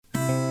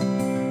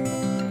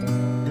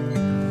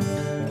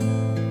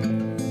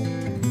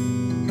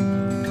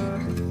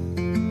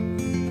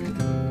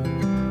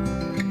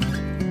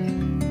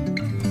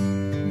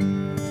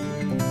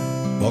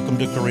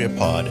Welcome to Career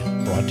Pod,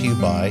 brought to you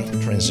by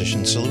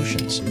Transition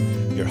Solutions.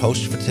 Your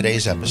host for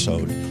today's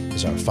episode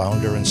is our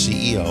founder and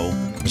CEO,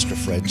 Mr.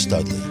 Fred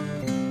Studley.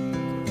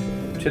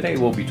 Today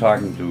we'll be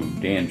talking to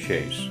Dan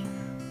Chase,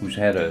 who's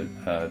had a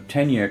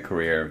 10-year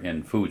career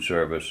in food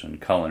service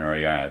and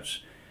culinary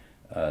arts.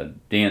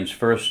 Dan's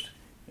first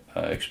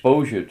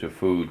exposure to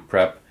food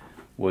prep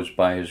was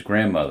by his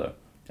grandmother,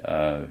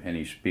 and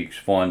he speaks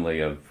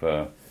fondly of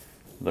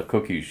the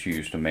cookies she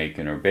used to make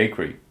in her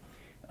bakery.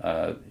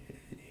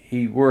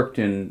 He worked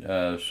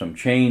in some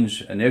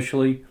chains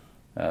initially,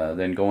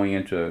 then going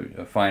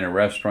into finer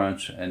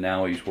restaurants, and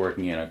now he's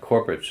working in a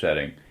corporate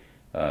setting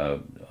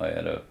at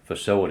a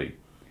facility.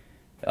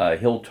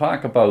 He'll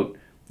talk about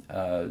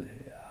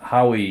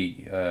how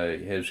he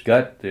has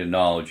got the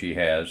knowledge he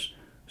has,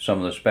 some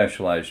of the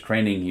specialized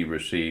training he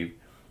received,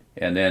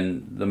 and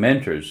then the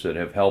mentors that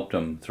have helped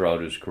him throughout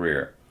his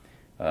career.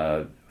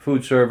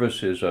 Food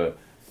service is a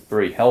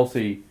very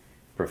healthy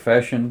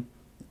profession.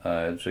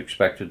 It's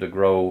expected to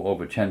grow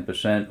over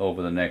 10%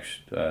 over the next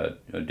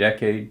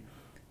decade,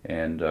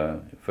 and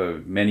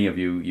for many of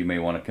you, you may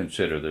want to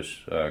consider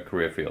this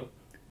career field.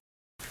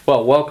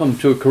 Well, welcome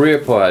to Career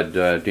Pod,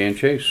 Dan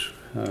Chase.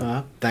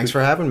 Thanks for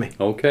having me.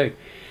 Okay.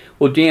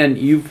 Well, Dan,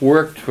 you've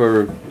worked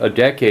for a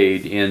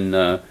decade in,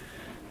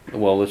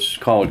 let's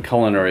call it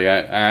culinary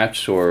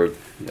arts, or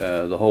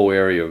the whole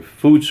area of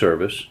food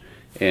service,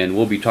 and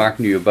we'll be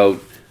talking to you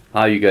about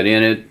how you got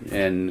in it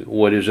and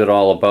what is it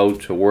all about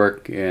to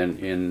work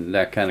in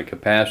that kind of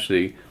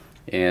capacity,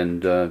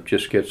 and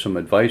just get some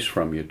advice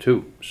from you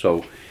too.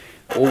 So,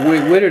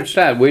 where did it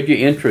start? Where did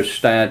your interest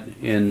start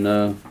in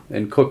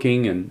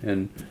cooking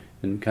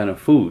and kind of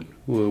food?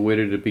 Where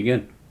did it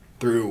begin?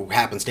 Through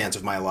happenstance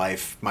of my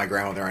life, my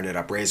grandmother ended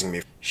up raising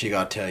me. She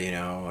got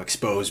to,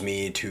 expose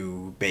me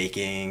to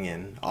baking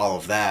and all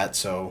of that.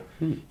 So,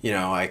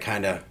 I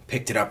kind of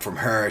picked it up from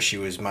her. She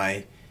was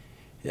my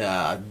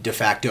de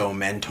facto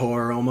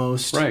mentor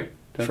almost. Right.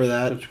 For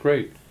that. That's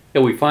great.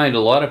 Yeah, we find a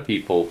lot of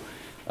people,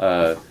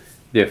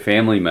 their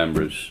family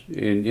members,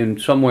 in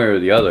some way or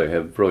the other,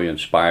 have really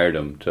inspired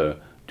them to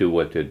do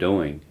what they're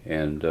doing.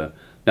 And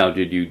now,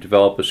 did you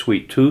develop a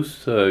sweet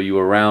tooth? You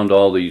were around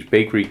all these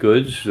bakery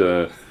goods.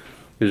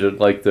 Is it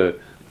like the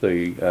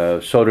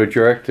soda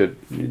jerk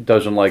that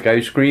doesn't like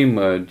ice cream?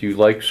 Do you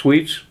like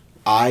sweets?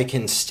 I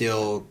can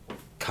still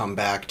come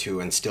back to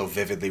and still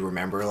vividly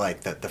remember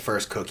the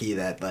first cookie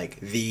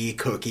the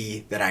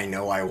cookie that I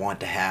know I want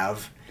to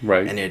have.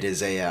 Right. And it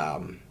is a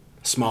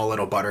small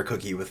little butter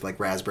cookie with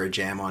raspberry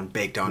jam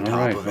baked on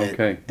top of it.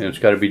 Okay, and it's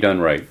got to be done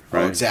right?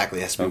 Oh, exactly.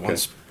 It has to be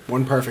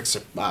one perfect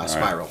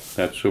spiral. Right.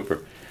 That's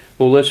super.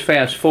 Well, let's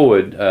fast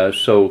forward.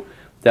 So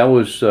that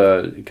was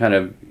kind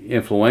of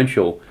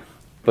influential.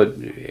 But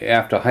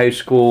after high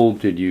school,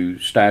 did you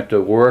start to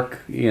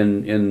work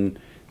in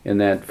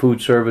that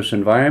food service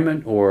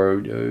environment, or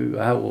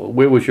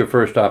where was your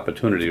first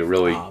opportunity to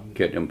really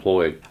get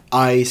employed?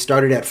 I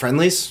started at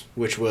Friendly's,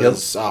 which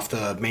was off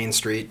the main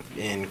street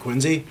in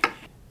Quincy.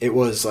 It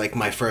was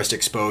my first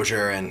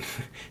exposure, and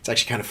it's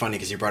actually kind of funny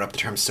because you brought up the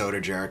term soda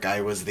jerk.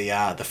 I was the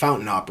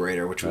fountain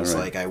operator, which was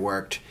I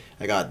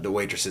got the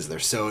waitresses their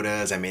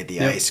sodas, I made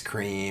the ice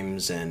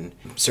creams, and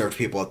served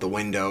people at the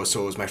window,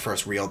 so it was my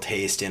first real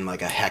taste in a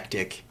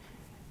hectic,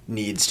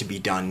 needs to be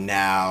done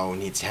now,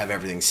 needs to have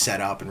everything set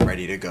up and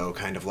ready to go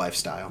kind of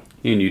lifestyle.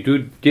 And you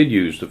did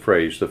use the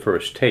phrase, the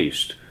first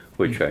taste,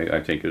 which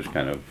I think is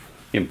kind of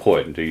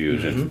important to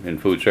use in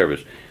food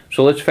service.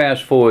 So let's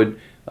fast forward.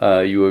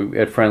 You were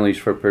at Friendly's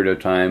for a period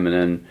of time, and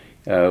then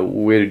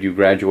where did you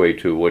graduate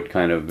to? What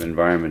kind of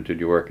environment did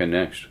you work in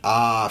next?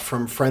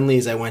 From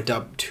Friendly's, I went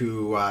up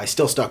to, I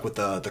still stuck with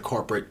the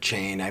corporate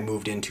chain. I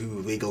moved into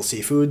Legal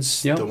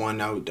Seafoods, the one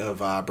out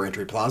of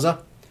Braintree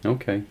Plaza.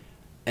 Okay.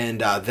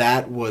 And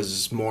that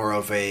was more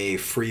of a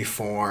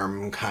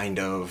free-form kind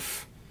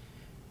of,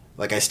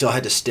 I still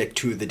had to stick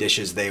to the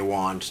dishes they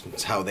want.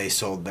 It's how they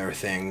sold their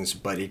things,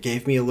 but it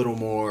gave me a little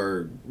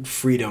more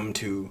freedom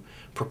to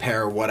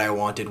prepare what I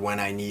wanted when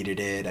I needed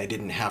it. I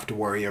didn't have to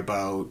worry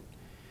about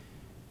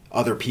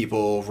other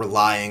people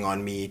relying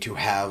on me to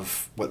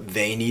have what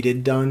they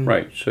needed done.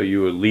 Right, so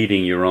you were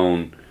leading your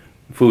own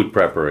food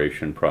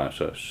preparation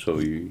process.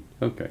 So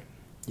okay.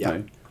 Yeah.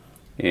 Right.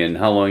 And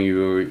how long you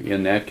were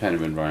in that kind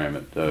of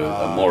environment,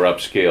 a more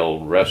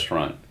upscale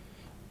restaurant?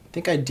 I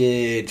think I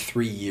did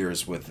 3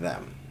 years with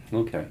them.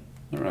 Okay,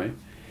 all right.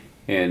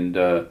 And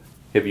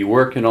have you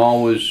worked in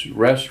always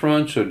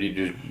restaurants, or did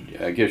you?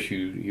 I guess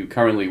you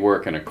currently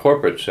work in a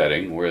corporate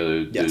setting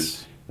where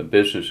there's the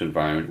business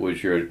environment.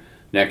 Was your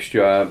next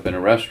job in a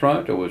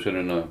restaurant, or was it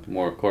in a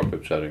more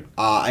corporate setting?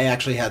 I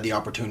actually had the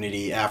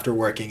opportunity after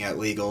working at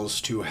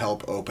Legals to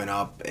help open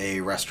up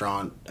another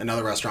restaurant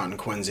in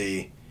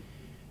Quincy,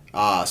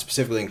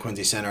 specifically in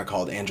Quincy Center,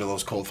 called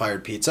Angelo's Coal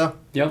Fired Pizza.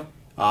 Yeah.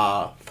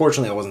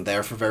 Fortunately, I wasn't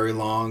there for very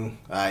long.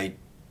 I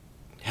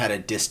had a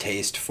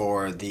distaste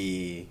for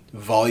the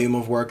volume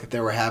of work that they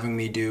were having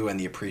me do and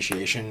the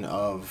appreciation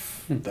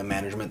of the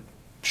management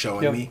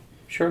showing me.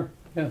 Sure,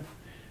 yeah.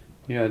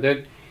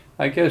 That,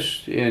 I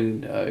guess,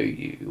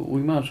 we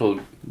might as well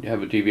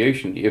have a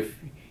deviation. If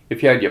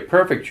if you had your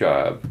perfect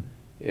job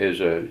as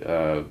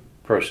a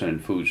person in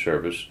food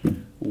service,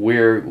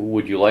 where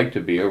would you like to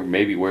be, or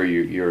maybe where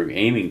you're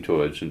aiming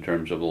towards in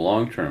terms of the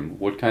long term?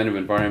 What kind of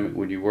environment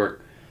would you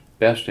work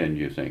best in, do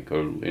you think,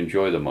 or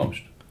enjoy the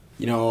most?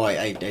 You know,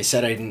 I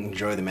said I didn't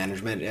enjoy the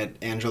management at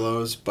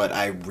Angelo's, but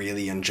I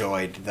really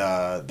enjoyed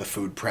the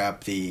food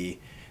prep, the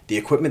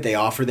equipment they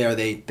offer there.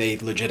 They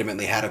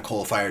legitimately had a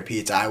coal-fired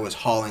pizza. I was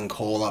hauling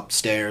coal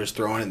upstairs,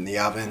 throwing it in the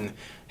oven,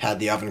 had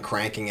the oven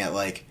cranking at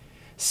like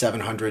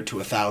 700 to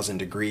 1,000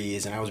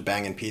 degrees, and I was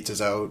banging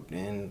pizzas out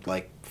in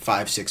like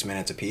 5-6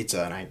 minutes of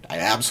pizza, and I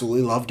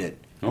absolutely loved it.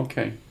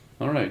 Okay,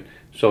 all right.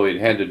 So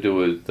it had to do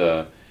with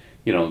the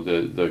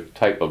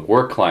type of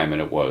work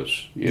climate it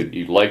was.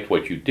 You liked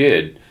what you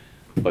did,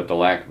 but the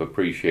lack of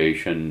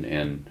appreciation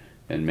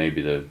and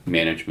maybe the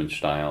management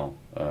style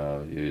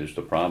is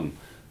the problem.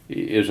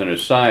 As an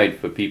aside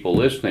for people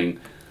listening,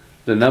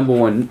 the number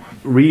one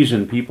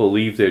reason people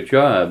leave their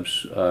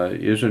jobs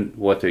isn't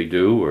what they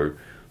do or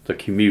the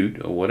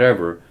commute or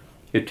whatever.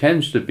 It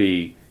tends to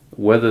be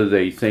whether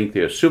they think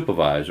their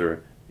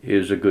supervisor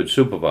is a good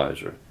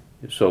supervisor.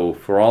 So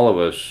for all of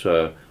us,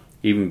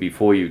 even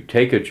before you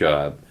take a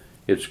job,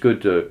 it's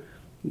good to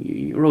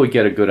really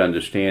get a good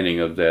understanding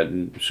of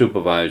that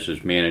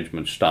supervisor's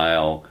management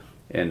style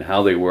and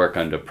how they work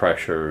under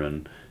pressure,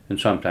 and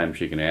sometimes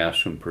you can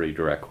ask some pretty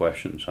direct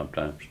questions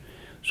sometimes.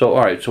 So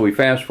all right, so we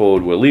fast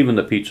forward, we're leaving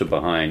the pizza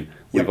behind.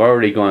 We've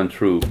already gone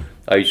through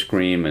ice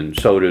cream and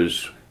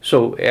sodas.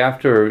 So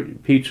after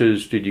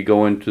pizzas, did you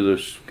go into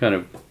this kind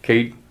of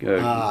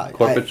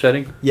corporate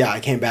setting? Yeah,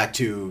 I came back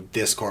to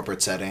this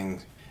corporate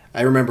setting.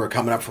 I remember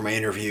coming up for my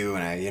interview,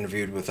 and I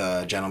interviewed with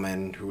a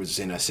gentleman who was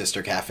in a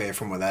sister cafe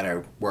from that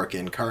I work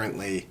in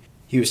currently.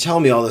 He was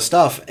telling me all this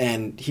stuff,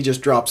 and he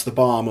just drops the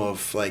bomb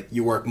of, like,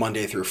 you work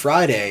Monday through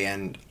Friday,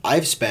 and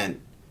I've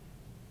spent,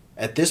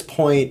 at this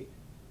point,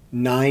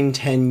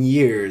 9-10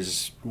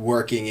 years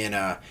working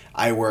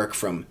I work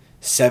from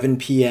 7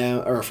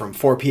 p.m. or from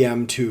 4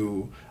 p.m.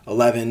 to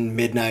 11,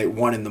 midnight,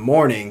 1 in the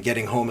morning,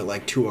 getting home at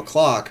like 2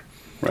 o'clock.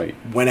 Right.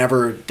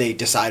 Whenever they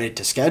decided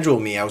to schedule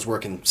me, I was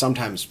working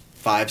sometimes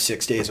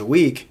 5-6 days a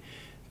week,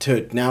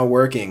 to now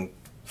working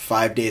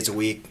 5 days a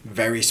week,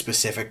 very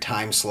specific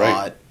time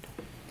slot. Right.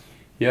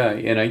 Yeah,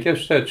 and I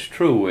guess that's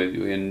true.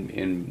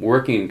 In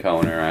working in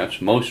culinary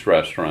arts, most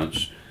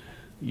restaurants,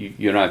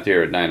 you're not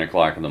there at 9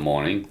 o'clock in the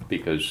morning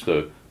because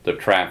the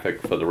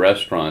traffic for the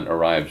restaurant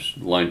arrives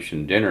lunch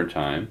and dinner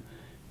time.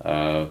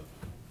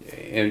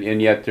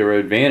 And yet there are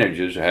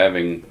advantages of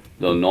having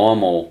the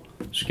normal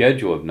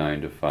schedule of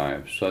 9 to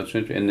 5. So that's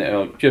interesting.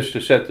 And just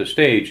to set the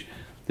stage,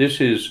 this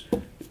is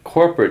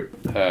corporate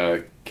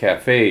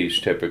cafes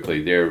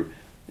typically. They're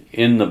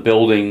in the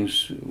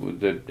buildings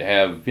that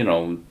have,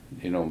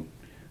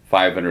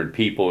 500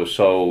 people or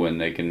so,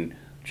 and they can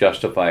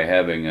justify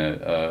having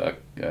a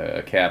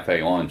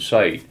cafe on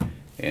site,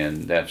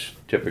 and that's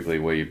typically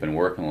where you've been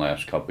working the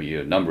last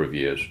number of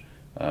years.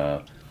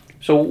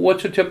 So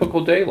what's a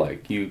typical day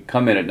like? You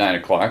come in at 9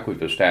 o'clock,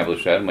 we've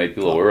established that. It might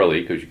be a little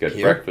early because you get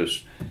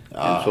breakfast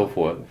and so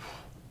forth.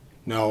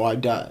 No,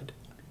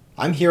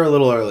 I'm here a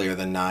little earlier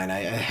than 9. I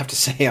have to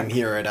say I'm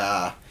here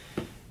at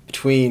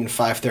between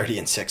 5:30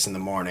 and 6 in the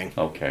morning.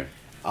 Okay.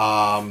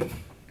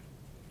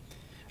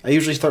 I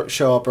usually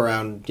show up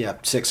around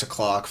 6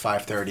 o'clock,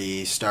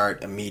 5:30,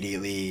 start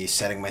immediately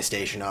setting my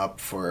station up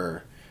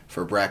for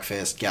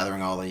breakfast,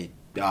 gathering all the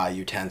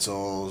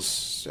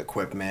utensils,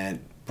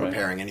 equipment,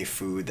 preparing any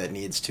food that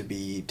needs to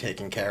be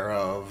taken care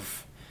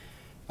of,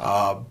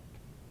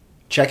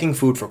 checking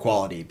food for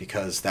quality,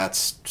 because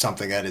that's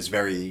something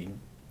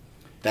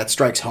that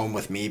strikes home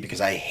with me, because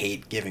I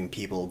hate giving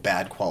people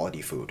bad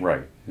quality food.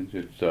 Right.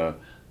 It's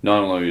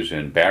not only is it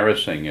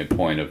embarrassing at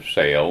point of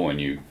sale when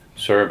you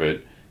serve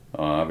it,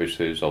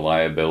 obviously there's a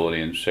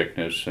liability and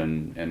sickness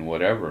and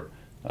whatever.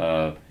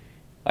 I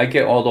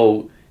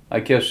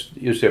guess,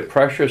 is there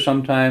pressure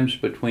sometimes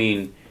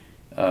between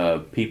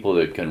people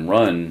that can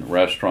run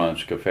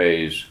restaurants,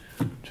 cafes,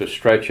 to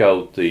stretch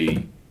out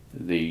the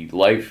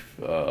life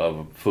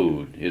of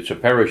food? It's a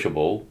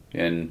perishable,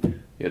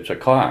 and it's a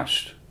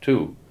cost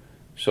too.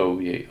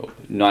 So,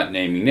 not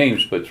naming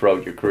names, but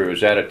throughout your career,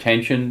 is that a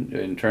tension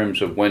in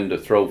terms of when to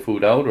throw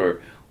food out,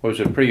 or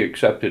is it pretty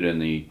accepted in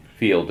the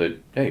field that,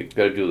 hey, you've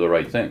got to do the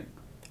right thing?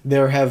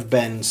 There have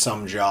been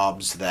some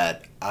jobs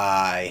that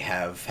I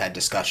have had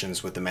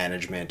discussions with the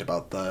management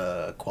about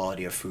the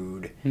quality of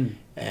food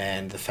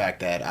and the fact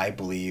that I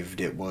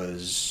believed it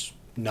was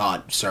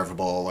not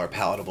servable or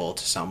palatable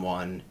to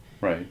someone.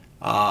 Right.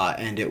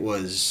 And there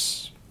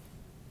was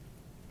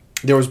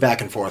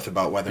back and forth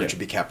about whether it should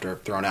be kept or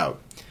thrown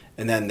out.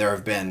 And then there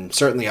have been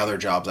certainly other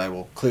jobs, I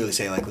will clearly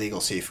say, like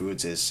Legal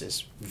Seafoods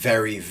is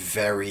very,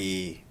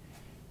 very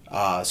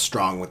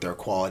strong with their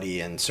quality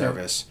and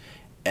service. Yeah.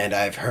 And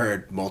I've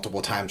heard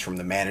multiple times from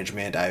the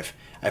management. I've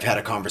had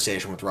a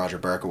conversation with Roger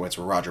Berkowitz,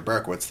 where Roger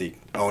Berkowitz, the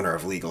owner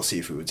of Legal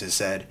Seafoods, has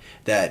said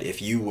that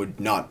if you would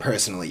not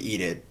personally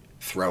eat it,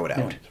 throw it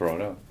out. Yeah, throw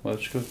it out. Well,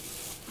 that's good.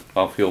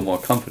 I'll feel more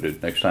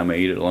comforted next time I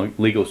eat at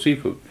Legal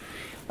Seafood.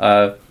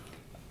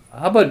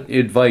 How about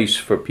advice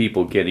for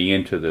people getting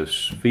into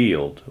this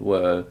field?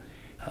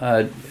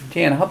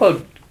 Dan, how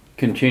about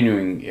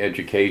continuing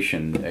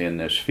education in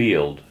this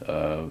field?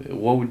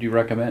 What would you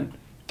recommend?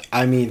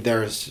 I mean,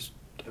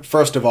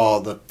 first of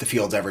all, the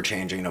field's ever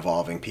changing and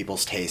evolving.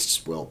 People's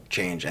tastes will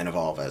change and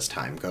evolve as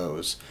time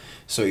goes.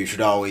 So you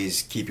should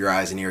always keep your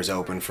eyes and ears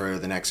open for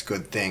the next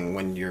good thing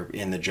when you're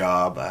in the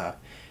job.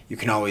 You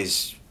can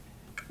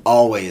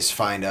always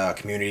find a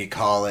community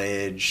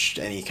college,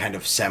 any kind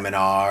of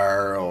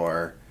seminar,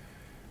 or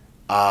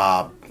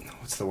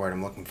what's the word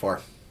I'm looking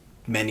for?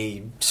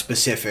 Many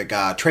specific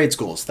trade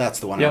schools. That's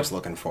the one I was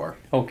looking for.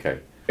 Okay.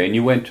 And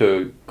you went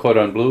to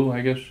Cordon Bleu,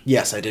 I guess?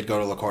 Yes, I did go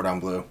to Le Cordon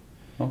Bleu.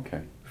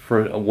 Okay.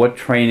 For what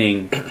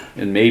training,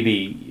 and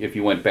maybe if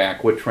you went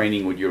back, what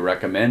training would you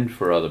recommend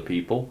for other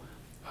people?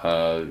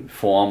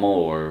 Formal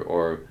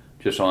or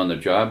just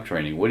on-the-job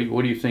training? What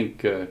do you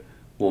think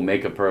will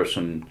make a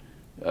person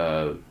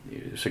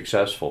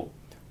successful?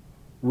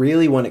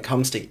 Really, when it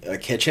comes to a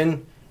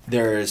kitchen,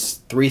 there's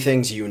 3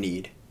 things you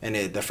need. And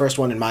the first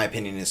one, in my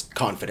opinion, is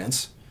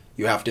confidence.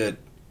 You have to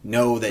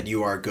know that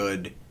you are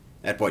good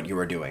at what you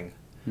are doing.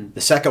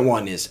 The second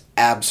one is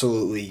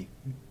absolutely,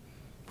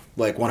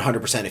 like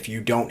 100%, if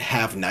you don't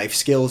have knife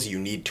skills, you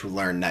need to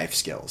learn knife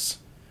skills.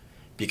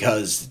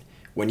 Because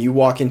when you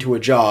walk into a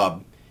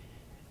job,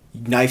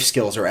 knife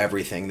skills are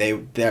everything.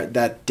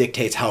 That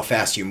dictates how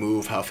fast you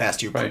move, how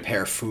fast you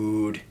prepare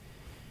food.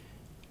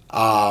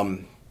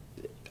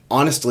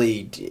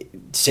 Honestly,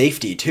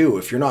 safety too.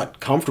 If you're not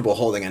comfortable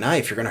holding a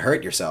knife, you're going to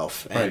hurt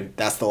yourself. And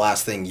that's the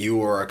last thing you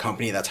or a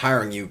company that's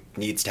hiring you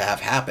needs to have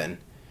happen.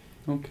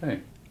 Okay.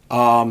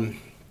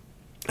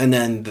 And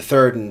then the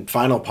third and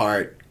final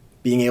part,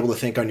 being able to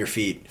think on your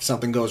feet. If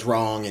something goes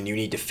wrong and you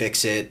need to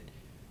fix it,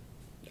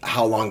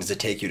 how long does it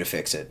take you to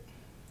fix it?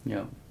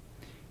 Yeah.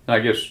 I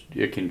guess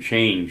it can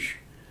change,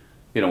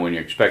 when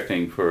you're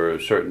expecting for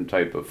a certain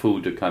type of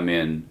food to come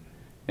in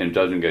and it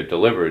doesn't get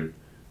delivered,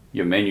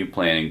 your menu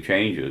planning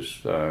changes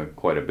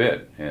quite a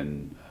bit.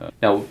 And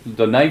now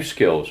the knife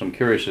skills, I'm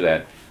curious of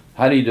that.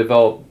 How do you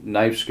develop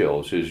knife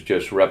skills? Is it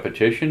just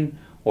repetition,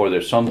 or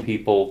there's some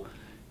people,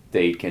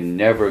 they can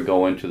never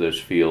go into this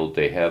field.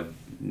 They have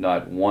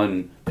not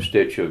one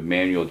stitch of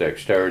manual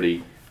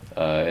dexterity,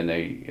 and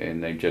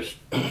they just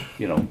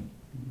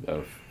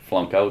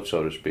flunk out,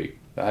 so to speak.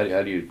 How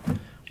do you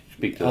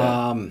speak to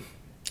that?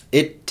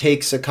 It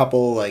takes it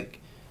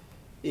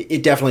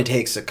definitely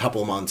takes a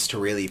couple months to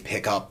really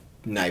pick up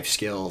knife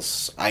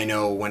skills. I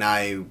know when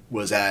I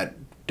was at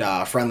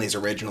Friendly's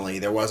originally,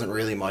 there wasn't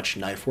really much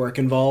knife work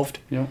involved.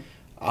 Yeah.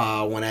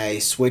 When I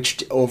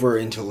switched over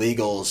into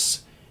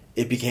legals,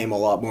 it became a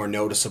lot more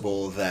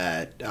noticeable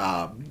that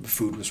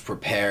food was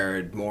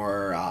prepared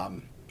more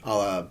a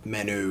la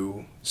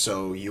menu.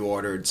 So you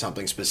ordered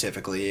something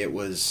specifically. It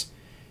was,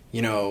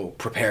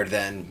 prepared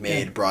then,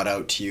 made, brought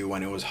out to you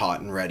when it was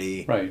hot and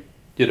ready. Right.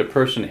 Did a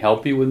person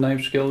help you with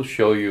knife skills,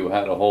 show you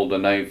how to hold a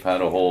knife, how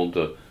to hold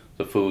the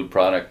food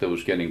product that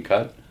was getting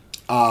cut?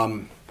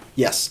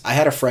 Yes. I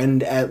had a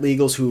friend at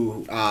Legals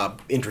who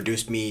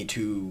introduced me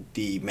to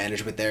the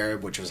management there,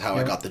 which was how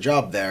I got the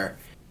job there.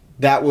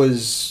 That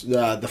was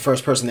the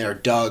first person there.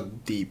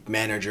 Doug, the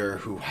manager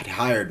who had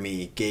hired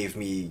me, gave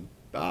me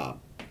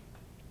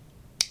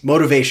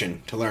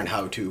motivation to learn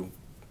how to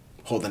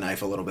hold the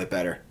knife a little bit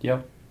better.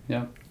 Yep.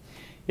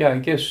 Yeah, I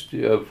guess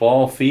of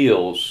all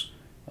fields,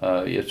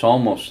 it's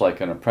almost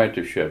like an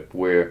apprenticeship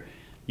where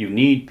you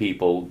need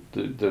people.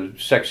 The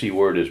sexy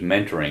word is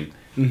mentoring,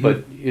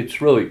 but it's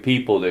really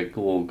people that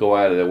will go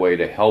out of their way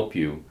to help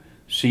you,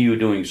 see you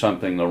doing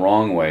something the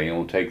wrong way, and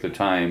will take the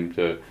time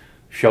to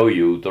show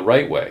you the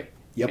right way.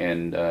 Yep.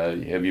 And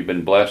have you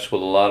been blessed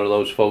with a lot of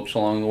those folks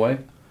along the way?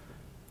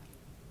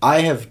 I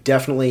have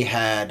definitely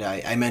had.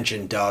 I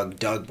mentioned Doug.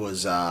 Doug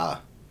was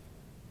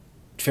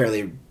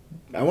fairly,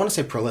 I want to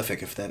say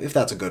prolific, if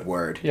that's a good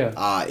word.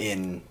 Yeah.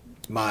 In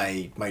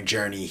my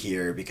journey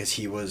here, because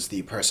he was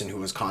the person who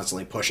was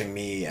constantly pushing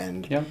me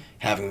and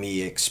having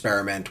me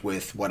experiment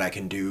with what I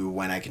can do,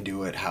 when I can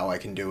do it, how I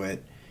can do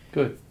it.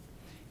 Good.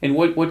 And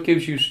what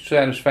gives you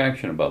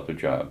satisfaction about the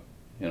job?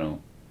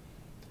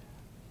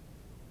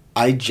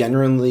 I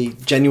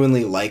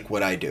genuinely like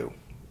what I do.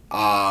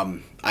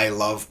 I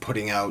love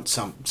putting out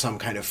some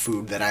kind of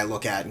food that I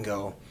look at and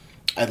go,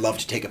 I'd love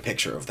to take a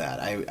picture of that.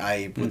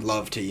 I would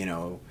love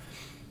to,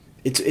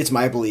 it's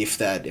my belief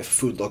that if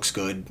food looks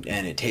good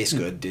and it tastes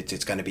good,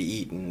 it's going to be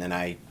eaten.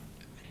 And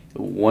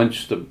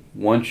once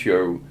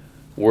your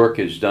work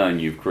is done,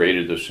 you've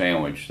created the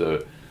sandwich,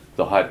 the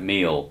hot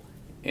meal,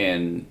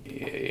 and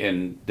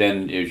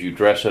then as you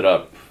dress it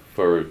up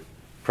for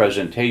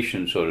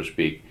presentation, so to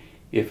speak,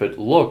 if it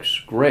looks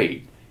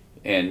great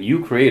and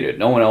you created it,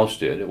 no one else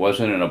did, it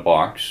wasn't in a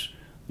box,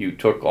 you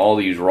took all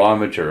these raw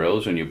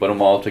materials and you put them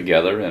all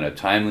together in a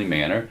timely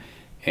manner,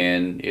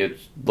 and it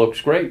looks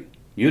great,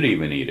 you'd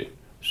even eat it.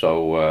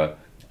 So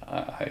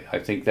I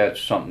think that's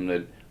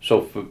something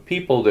so for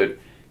people that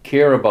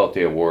care about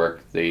their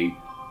work, they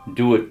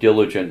do it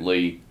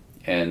diligently,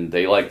 and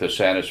they like the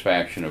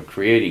satisfaction of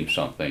creating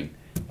something,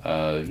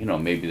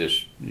 maybe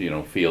this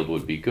field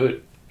would be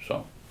good.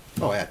 So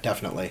Oh yeah,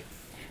 definitely.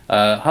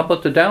 How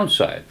about the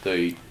downside?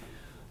 The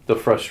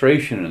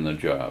frustration in the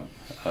job.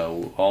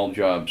 All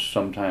jobs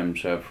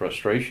sometimes have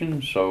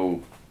frustration.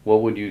 So,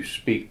 what would you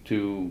speak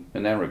to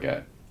in that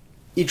regard?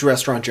 Each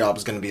restaurant job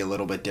is going to be a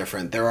little bit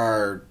different. There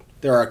are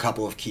a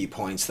couple of key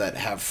points that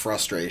have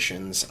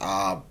frustrations.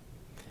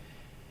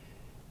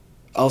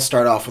 I'll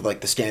start off with like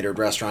the standard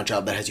restaurant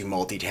job that has you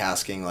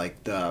multitasking,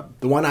 like the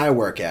one I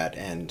work at,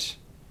 and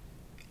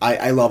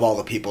I love all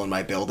the people in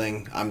my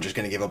building. I'm just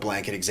going to give a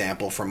blanket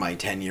example from my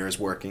 10 years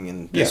working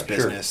in this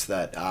business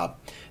that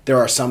there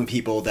are some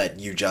people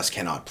that you just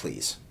cannot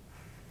please.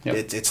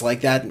 Yep. It's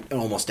like that in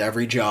almost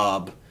every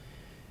job,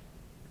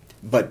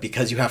 but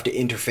because you have to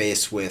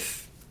interface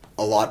with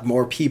a lot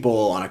more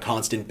people on a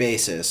constant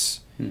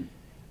basis,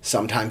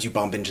 sometimes you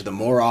bump into them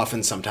more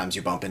often, sometimes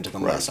you bump into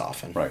them less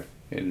often. Right.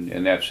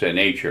 And that's their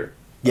nature.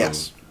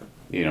 Yes.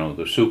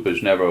 The soup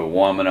is never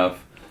warm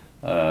enough,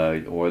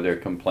 or they're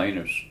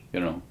complainers,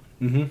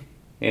 Mm-hmm.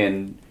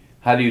 And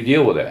how do you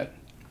deal with that?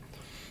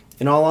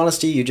 In all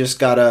honesty, you just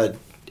gotta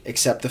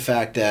accept the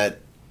fact that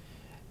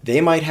they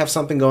might have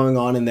something going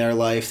on in their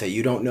life that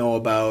you don't know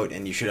about,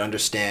 and you should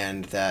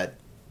understand that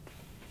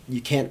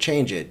you can't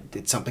change it.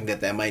 It's something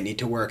that they might need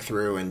to work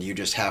through, and you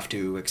just have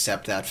to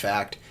accept that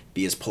fact,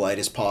 be as polite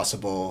as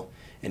possible,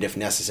 and if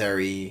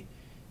necessary,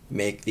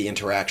 make the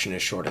interaction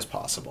as short as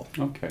possible.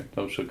 Okay,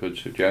 those are good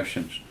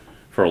suggestions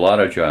for a lot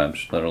of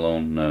jobs, let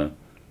alone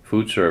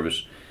food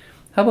service.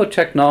 How about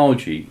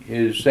technology?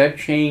 Is that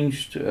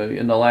changed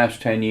in the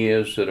last 10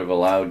 years that have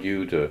allowed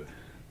you to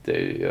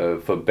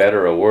for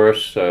better or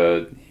worse,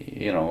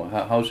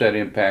 how's that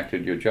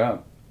impacted your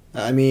job?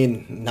 I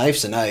mean,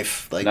 knife's a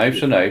knife.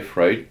 Knife's a knife,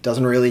 right?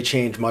 Doesn't really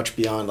change much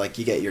beyond, like,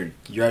 you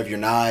have your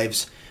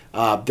knives.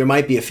 There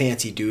might be a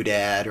fancy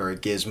doodad or a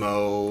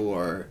gizmo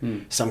or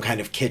some kind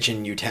of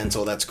kitchen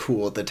utensil that's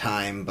cool at the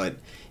time, but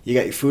you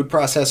got your food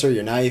processor,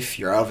 your knife,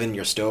 your oven,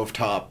 your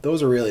stovetop.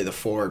 Those are really the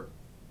four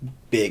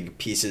big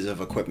pieces of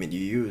equipment you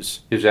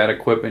use. Is that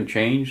equipment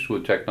changed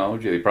with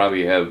technology? They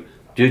probably have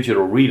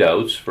digital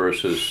readouts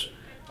versus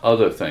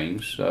other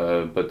things,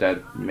 but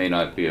that may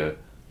not be a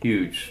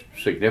huge,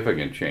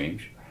 significant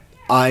change.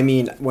 I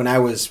mean, when I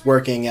was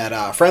working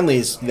at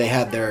Friendly's, they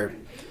had their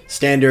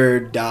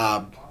standard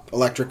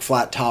electric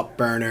flat top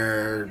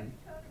burner,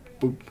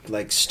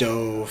 like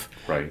stove.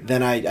 Right.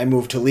 Then I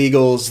moved to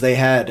Legals. They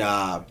had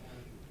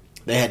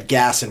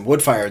gas and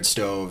wood fired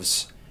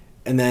stoves,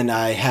 and then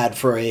I had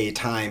for a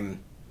time.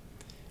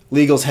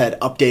 Legals had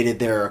updated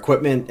their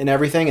equipment and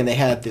everything, and they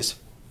had this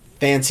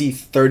fancy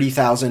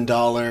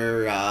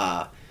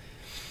 $30,000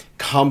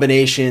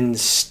 combination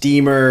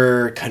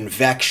steamer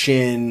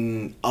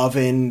convection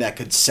oven that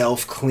could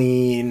self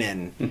clean,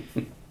 and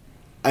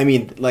I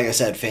mean, like I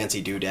said,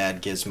 fancy doodad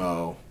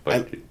gizmo.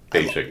 But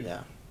basic.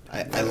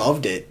 I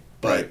loved it,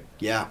 but right.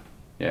 Yeah,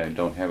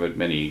 don't have it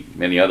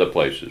many other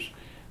places.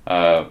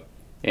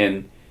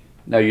 And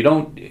now you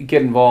don't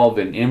get involved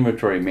in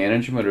inventory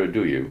management, or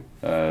do you?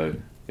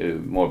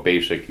 More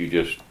basic, you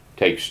just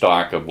take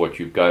stock of what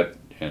you've got,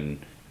 and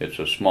it's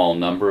a small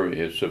number.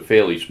 It's a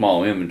fairly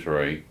small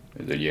inventory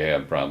that you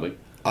have, probably.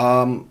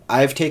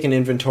 I've taken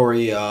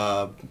inventory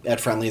at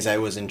Friendly's. I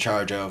was in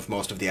charge of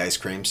most of the ice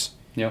creams.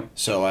 Yeah.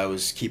 So I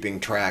was keeping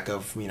track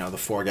of, the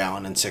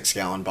 4-gallon and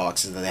 6-gallon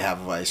boxes that they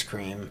have of ice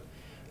cream.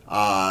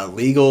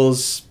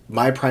 Legals,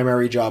 my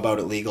primary job out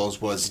at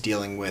Legals was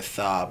dealing with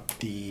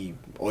the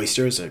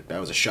oysters. I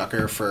was a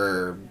shucker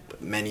for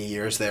many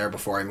years there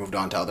before I moved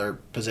on to other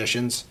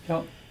positions.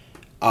 Yep.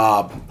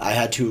 I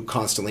had to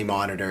constantly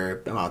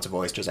monitor the amounts of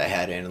oysters I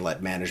had in and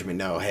let management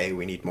know, hey,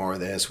 we need more of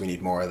this, we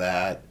need more of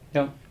that.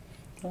 Yeah.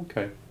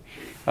 Okay.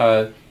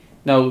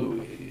 Now,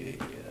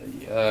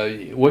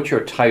 what's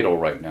your title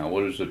right now?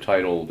 What is the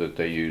title that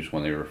they use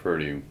when they refer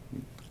to you?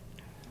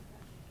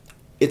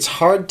 It's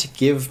hard to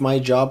give my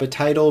job a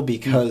title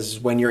because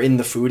when you're in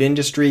the food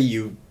industry,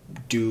 you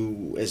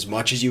do as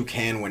much as you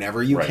can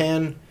whenever you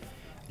can.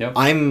 Yep.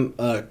 I'm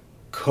a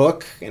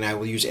cook, and I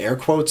will use air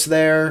quotes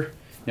there.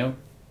 Yep.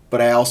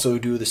 But I also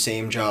do the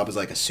same job as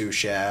like a sous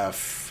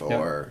chef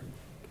or...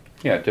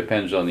 Yeah, it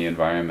depends on the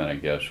environment, I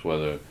guess,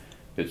 whether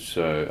it's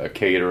a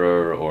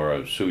caterer or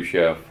a sous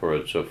chef or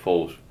it's a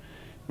full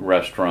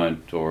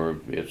restaurant or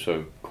it's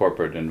a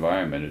corporate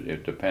environment.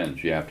 It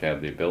depends. You have to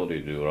have the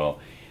ability to do it all.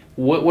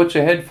 What's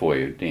ahead for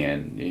you,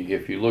 Dan?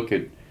 If you look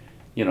at,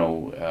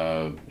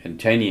 in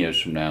 10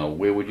 years from now,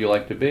 where would you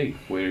like to be?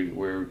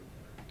 Where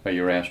are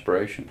your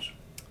aspirations?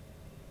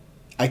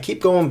 I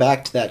keep going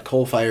back to that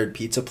coal-fired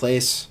pizza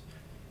place.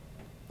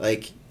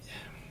 Like,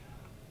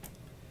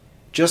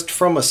 just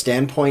from a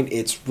standpoint,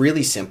 it's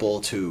really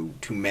simple to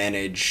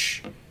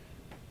manage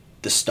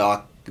the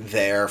stock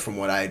there from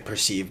what I had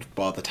perceived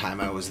by the time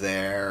I was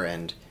there,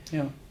 and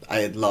I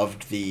had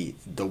loved the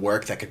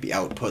work that could be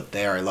output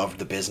there. I loved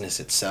the business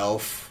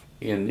itself.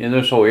 In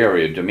this whole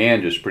area,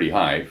 demand is pretty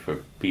high for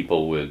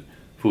people with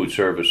food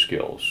service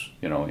skills,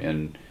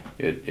 and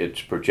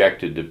it's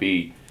projected to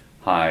be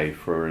high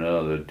for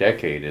another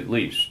decade at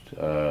least.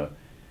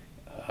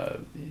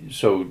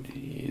 So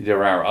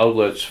there are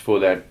outlets for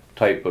that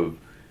type of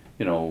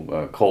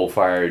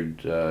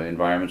coal-fired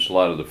environments, a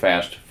lot of the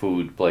fast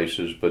food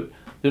places, but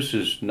this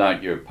is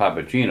not your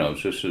Papa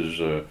Gino's. This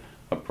is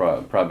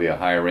probably a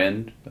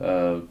higher-end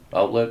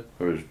outlet,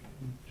 or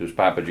does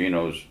Papa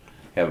Gino's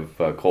have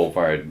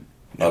coal-fired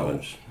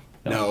ovens?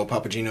 No,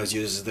 Papa Gino's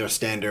uses their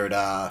standard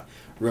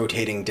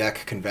rotating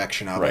deck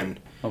convection oven.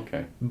 Right.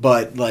 Okay.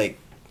 But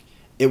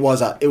it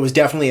was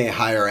definitely a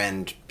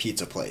higher-end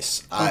pizza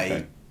place. Okay.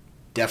 I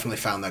definitely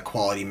found that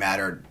quality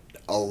mattered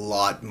a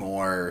lot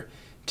more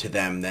to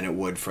them than it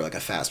would for a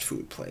fast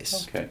food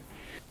place. Okay.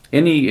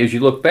 As you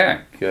look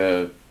back,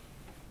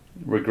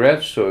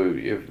 regrets, or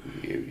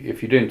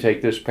if you didn't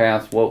take this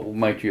path, what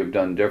might you have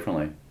done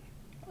differently?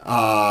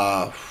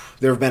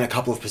 There have been a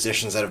couple of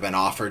positions that have been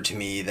offered to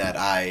me that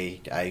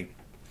I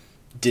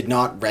did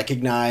not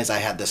recognize I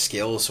had the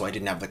skills, so I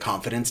didn't have the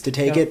confidence to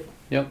take it.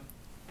 Yep.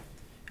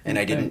 And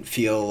I didn't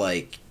feel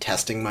like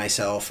testing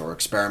myself or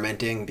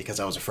experimenting because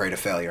I was afraid of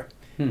failure.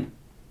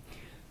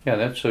 Yeah,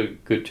 that's a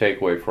good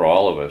takeaway for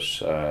all of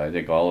us. I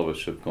think all of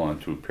us have gone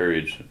through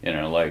periods in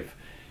our life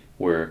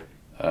where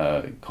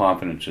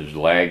confidence is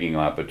lagging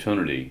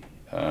opportunity.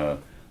 Now,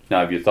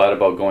 have you thought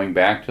about going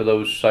back to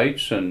those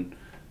sites and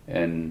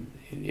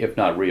if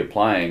not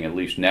reapplying, at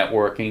least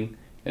networking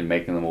and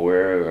making them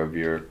aware of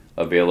your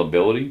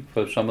availability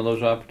for some of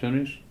those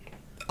opportunities?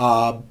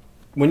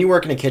 When you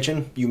work in a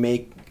kitchen, you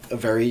make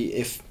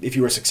if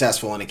you were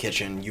successful in a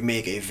kitchen, you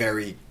make a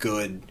very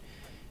good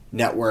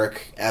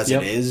network as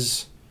it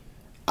is.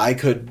 I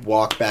could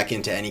walk back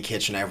into any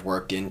kitchen I've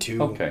worked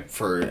into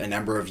for a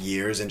number of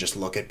years and just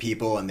look at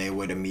people, and they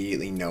would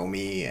immediately know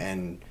me,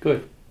 and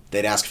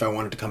they'd ask if I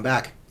wanted to come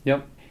back.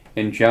 Yep.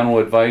 And general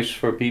advice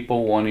for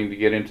people wanting to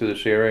get into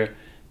this area,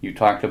 you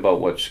talked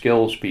about what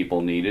skills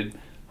people needed.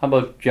 How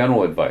about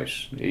general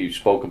advice? You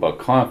spoke about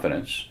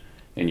confidence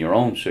in your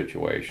own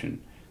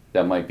situation.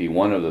 That might be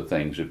one of the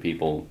things that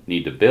people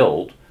need to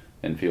build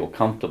and feel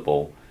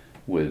comfortable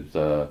with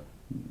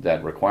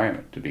that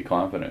requirement to be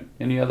confident.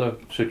 Any other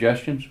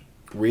suggestions?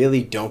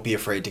 Really, don't be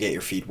afraid to get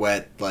your feet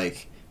wet.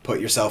 Put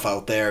yourself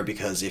out there,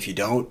 because if you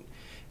don't,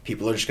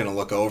 people are just going to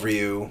look over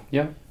you.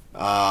 Yeah.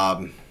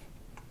 And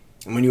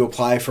when you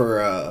apply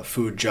for a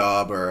food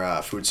job or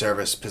a food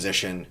service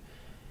position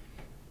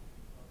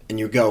and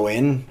you go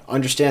in,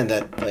 understand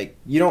that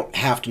you don't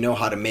have to know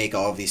how to make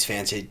all of these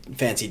fancy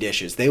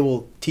dishes. They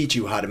will teach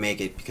you how to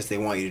make it because they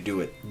want you to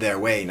do it their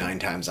way 9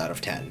 times out of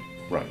 10.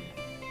 Right.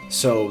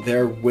 So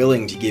they're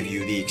willing to give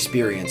you the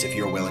experience if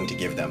you're willing to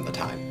give them the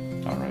time.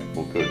 All right.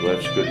 Well, good. Well,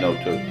 that's a good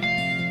note to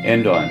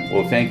end on.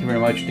 Well, thank you very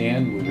much,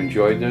 Dan. We've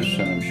enjoyed this,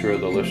 and I'm sure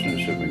the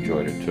listeners have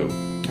enjoyed it too.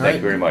 Thank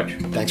you very much.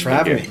 Thanks for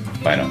having me.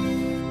 Bye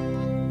now.